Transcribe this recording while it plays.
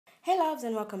Hey loves,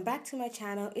 and welcome back to my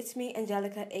channel. It's me,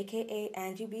 Angelica, aka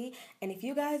Angie B. And if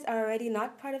you guys are already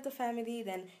not part of the family,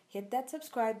 then hit that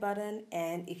subscribe button.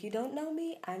 And if you don't know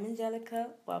me, I'm Angelica.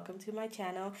 Welcome to my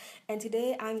channel. And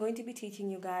today I'm going to be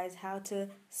teaching you guys how to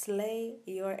slay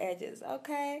your edges,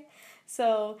 okay?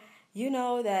 So you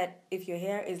know that if your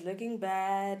hair is looking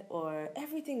bad or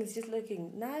everything is just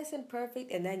looking nice and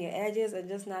perfect and then your edges are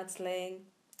just not slaying,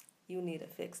 you need to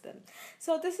fix them.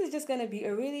 So this is just going to be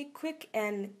a really quick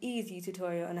and easy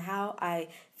tutorial on how I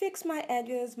fix my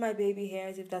edges, my baby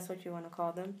hairs, if that's what you want to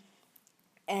call them.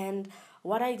 And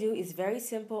what I do is very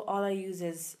simple. All I use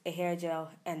is a hair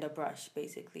gel and a brush,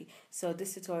 basically. So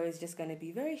this tutorial is just going to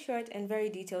be very short and very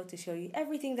detailed to show you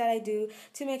everything that I do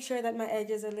to make sure that my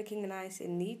edges are looking nice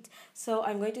and neat. So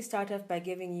I'm going to start off by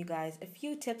giving you guys a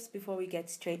few tips before we get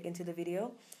straight into the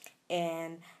video.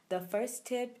 And the first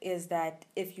tip is that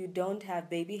if you don't have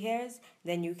baby hairs,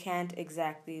 then you can't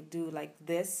exactly do like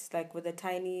this, like with the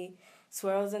tiny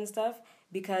swirls and stuff,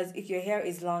 because if your hair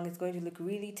is long, it's going to look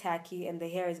really tacky and the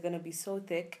hair is going to be so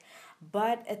thick.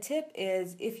 But a tip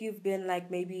is if you've been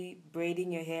like maybe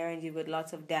braiding your hair and you've got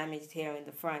lots of damaged hair in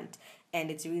the front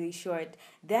and it's really short,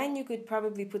 then you could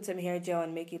probably put some hair gel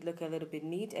and make it look a little bit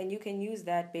neat, and you can use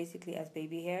that basically as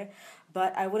baby hair.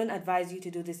 But I wouldn't advise you to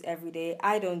do this every day.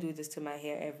 I don't do this to my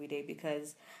hair every day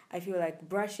because I feel like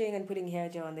brushing and putting hair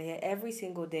gel on the hair every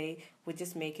single day would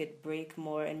just make it break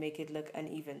more and make it look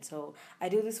uneven. So I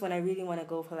do this when I really want to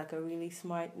go for like a really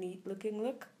smart, neat looking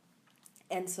look.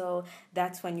 And so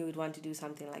that's when you would want to do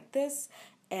something like this.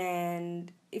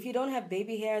 And if you don't have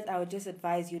baby hairs, I would just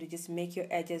advise you to just make your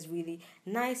edges really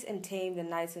nice and tamed and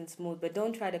nice and smooth. But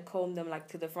don't try to comb them like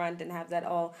to the front and have that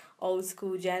all old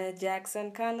school Janet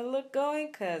Jackson kind of look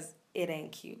going, because it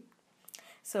ain't cute.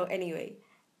 So anyway,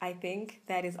 I think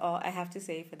that is all I have to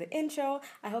say for the intro.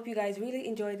 I hope you guys really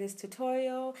enjoy this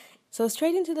tutorial. So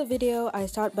straight into the video, I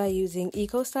start by using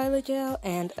Eco Styler Gel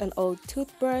and an old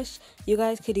toothbrush. You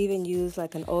guys could even use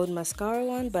like an old mascara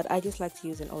one, but I just like to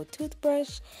use an old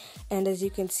toothbrush. And as you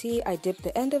can see, I dip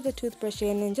the end of the toothbrush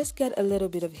in and just get a little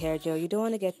bit of hair gel. You don't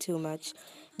want to get too much.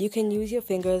 You can use your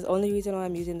fingers. Only reason why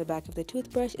I'm using the back of the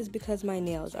toothbrush is because my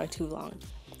nails are too long.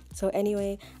 So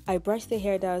anyway, I brush the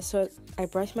hair down, so I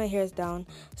brush my hairs down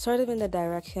sort of in the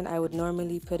direction I would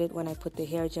normally put it when I put the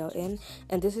hair gel in,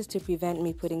 and this is to prevent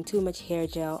me putting too much hair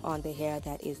gel on the hair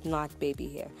that is not baby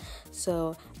hair.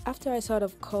 So after I sort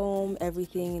of comb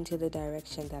everything into the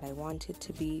direction that I want it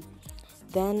to be,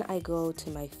 then I go to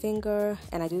my finger,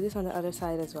 and I do this on the other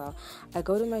side as well. I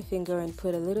go to my finger and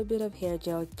put a little bit of hair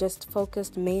gel, just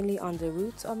focused mainly on the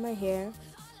roots of my hair.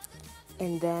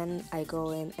 And then I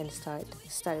go in and start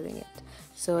styling it.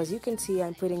 So as you can see,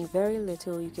 I'm putting very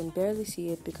little. You can barely see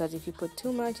it because if you put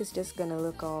too much, it's just gonna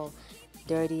look all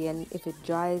dirty, and if it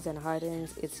dries and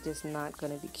hardens, it's just not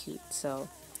gonna be cute. So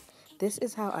this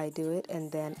is how I do it,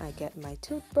 and then I get my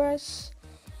toothbrush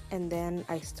and then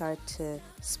I start to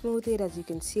smooth it. As you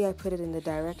can see, I put it in the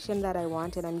direction that I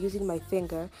want, and I'm using my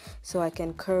finger so I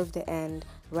can curve the end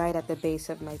right at the base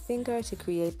of my finger to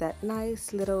create that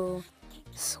nice little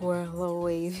swirl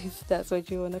wave, if that's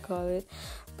what you want to call it.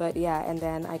 But yeah, and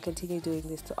then I continue doing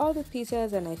this to all the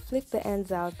pieces, and I flick the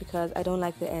ends out because I don't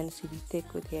like the ends to be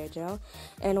thick with hair gel.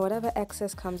 And whatever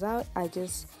excess comes out, I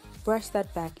just brush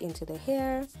that back into the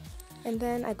hair, and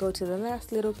then I go to the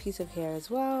last little piece of hair as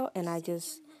well, and I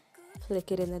just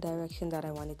flick it in the direction that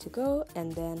I want it to go,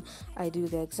 and then I do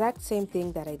the exact same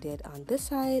thing that I did on this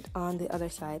side on the other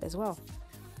side as well.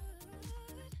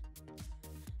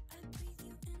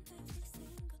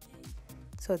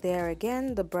 So there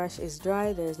again, the brush is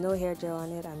dry, there's no hair gel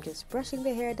on it. I'm just brushing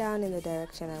the hair down in the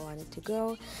direction I want it to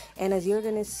go. And as you're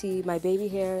gonna see, my baby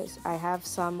hairs, I have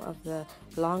some of the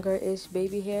longer-ish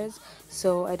baby hairs,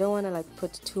 so I don't wanna like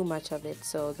put too much of it.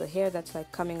 So the hair that's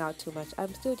like coming out too much,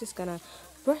 I'm still just gonna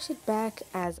brush it back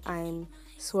as I'm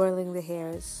swirling the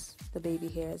hairs, the baby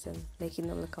hairs, and making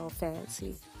them look all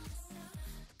fancy.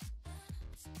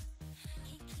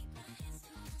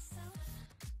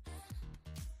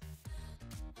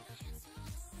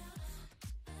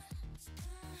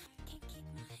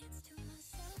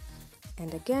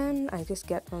 And again, I just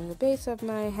get from the base of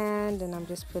my hand and I'm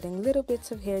just putting little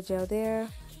bits of hair gel there.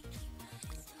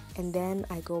 And then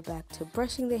I go back to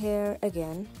brushing the hair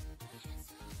again.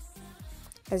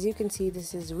 As you can see,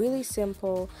 this is really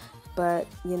simple, but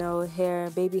you know,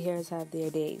 baby hairs have their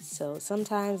days. So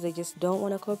sometimes they just don't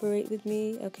want to cooperate with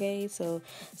me, okay? So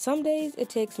some days it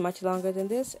takes much longer than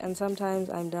this, and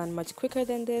sometimes I'm done much quicker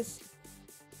than this.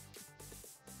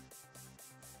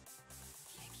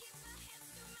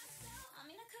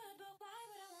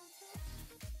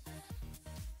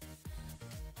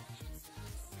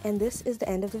 And this is the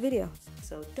end of the video.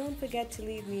 So don't forget to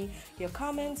leave me your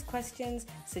comments, questions,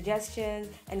 suggestions,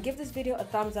 and give this video a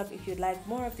thumbs up if you'd like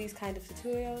more of these kind of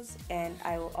tutorials, and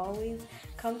I will always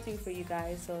come through for you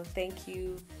guys. So thank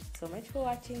you so much for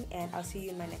watching, and I'll see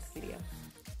you in my next video.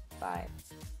 Bye.